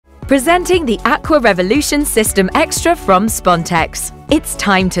Presenting the Aqua Revolution System Extra from Spontex. It's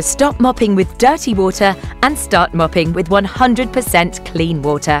time to stop mopping with dirty water and start mopping with 100% clean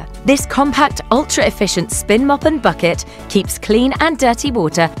water. This compact, ultra-efficient spin mop and bucket keeps clean and dirty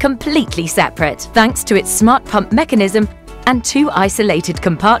water completely separate, thanks to its smart pump mechanism and 2 isolated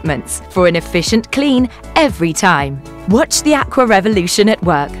compartments for an efficient clean every time. Watch the Aqua Revolution at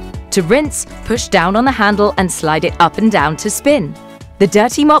work. To rinse, push down on the handle and slide it up and down to spin. The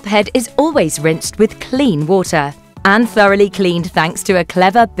dirty mop head is always rinsed with clean water and thoroughly cleaned thanks to a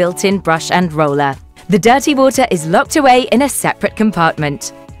clever built-in brush and roller. The dirty water is locked away in a separate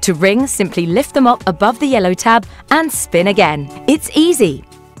compartment. To wring, simply lift the mop above the yellow tab and spin again. It's easy.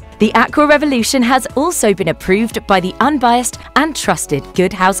 The Aqua Revolution has also been approved by the unbiased and trusted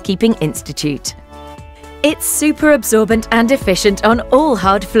Good Housekeeping Institute. It's super absorbent and efficient on all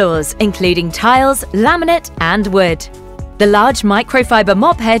hard floors, including tiles, laminate and wood. The large microfibre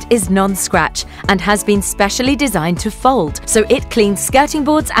mop head is non-scratch and has been specially designed to fold, so it cleans skirting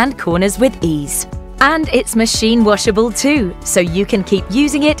boards and corners with ease. And it's machine washable too, so you can keep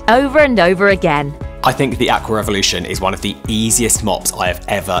using it over and over again. I think the Aqua Revolution is one of the easiest mops I have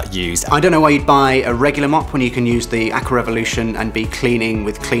ever used. I don't know why you'd buy a regular mop when you can use the Aqua Revolution and be cleaning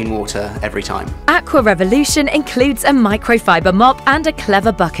with clean water every time. Aqua Revolution includes a microfibre mop and a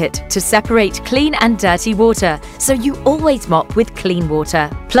clever bucket to separate clean and dirty water, so you always mop with clean water.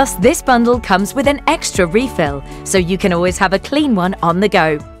 Plus, this bundle comes with an extra refill, so you can always have a clean one on the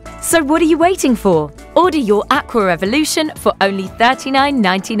go. So what are you waiting for? Order your Aqua Revolution for only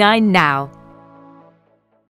 $39.99 now.